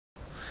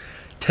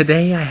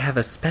Today I have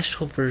a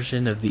special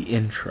version of the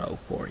intro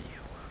for you.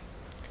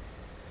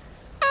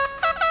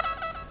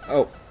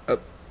 Oh.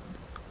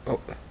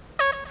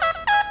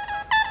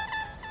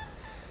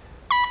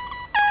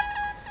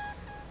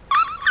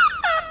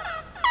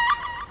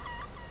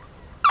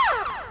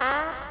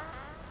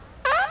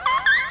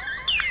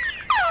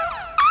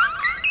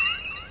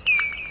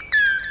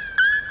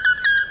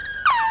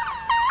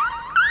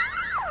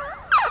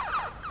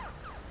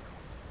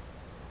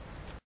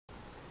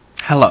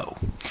 Hello.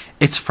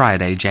 It's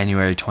Friday,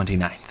 January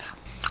 29th.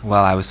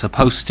 Well, I was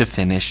supposed to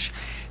finish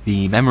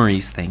the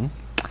memories thing,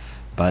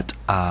 but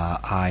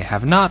I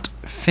have not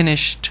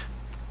finished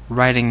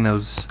writing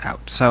those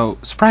out. So,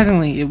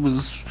 surprisingly, it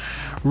was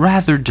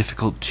rather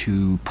difficult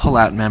to pull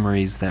out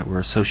memories that were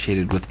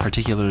associated with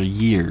particular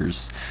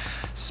years.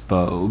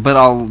 But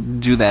I'll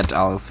do that.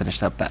 I'll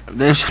finish up that.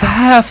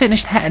 I'll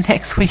finish that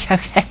next week,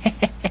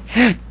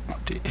 okay?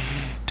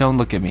 Don't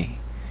look at me.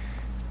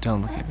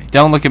 Don't look at me.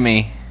 Don't look at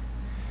me.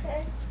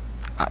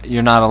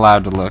 You're not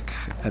allowed to look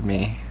at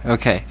me.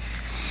 Okay.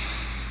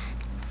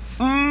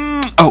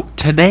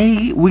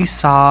 Today we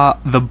saw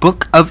The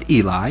Book of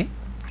Eli,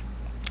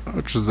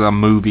 which is a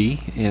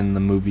movie in the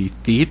movie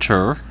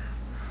theater.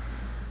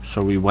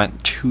 So we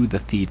went to the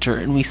theater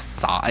and we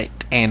saw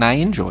it, and I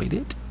enjoyed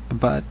it.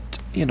 But,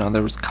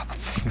 there was a couple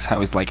things I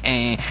was like,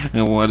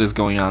 what is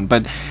going on?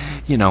 But,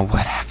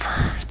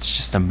 whatever. It's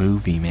just a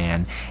movie,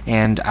 man.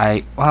 And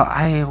I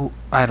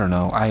don't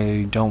know.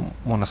 I don't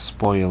want to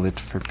spoil it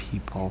for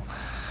people.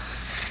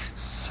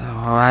 So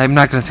I'm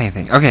not going to say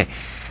anything. Okay.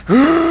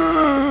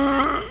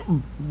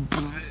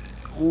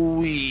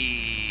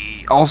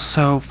 We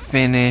also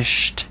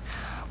finished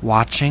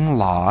watching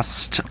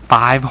Lost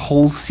 5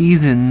 whole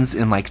seasons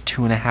in like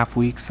 2.5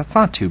 weeks. That's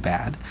not too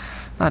bad.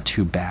 Not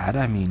too bad.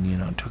 I mean,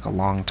 it took a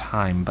long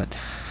time, but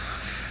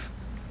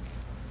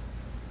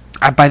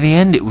by the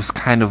end it was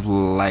kind of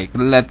like,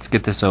 let's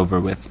get this over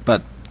with.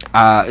 But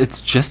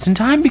it's just in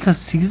time because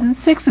season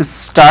 6 is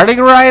starting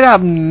right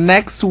up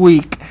next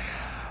week.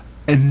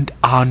 And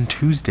on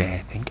Tuesday, I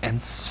think.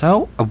 And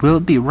so we'll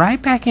be right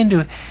back into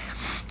it.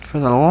 For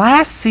the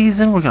last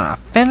season, we're going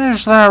to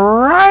finish that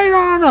right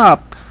on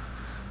up.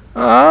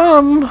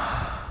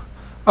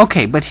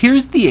 Okay, but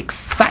here's the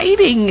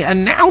exciting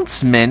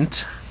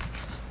announcement.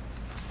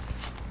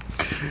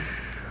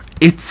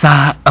 It's,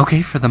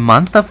 for the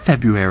month of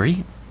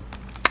February,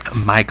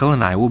 Michael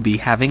and I will be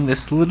having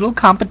this little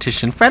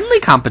competition, friendly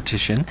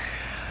competition.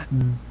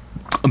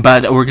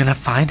 But we're going to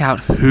find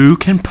out who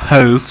can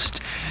post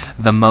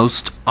the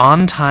most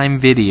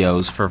on-time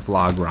videos for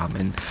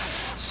VlogRamen.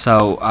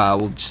 So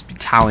we'll just be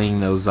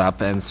tallying those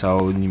up, and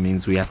so it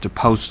means we have to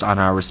post on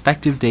our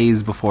respective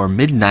days before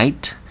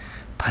midnight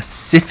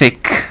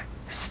Pacific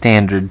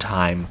Standard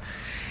Time.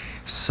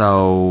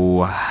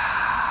 So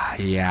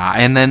yeah,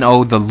 and then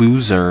the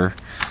loser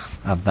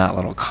of that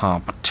little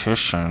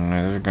competition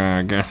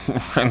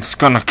is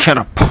gonna get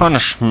a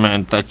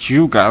punishment that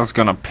you guys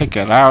gonna pick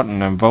it out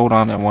and then vote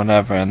on it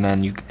whenever, and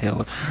then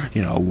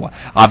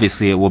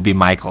obviously it will be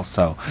Michael,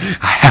 so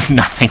I have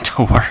nothing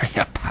to worry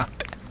about.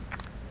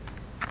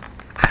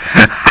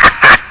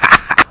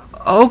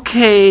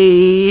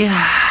 Okay,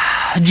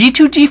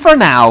 G2G for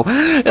now.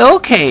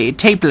 Okay,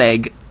 tape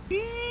leg.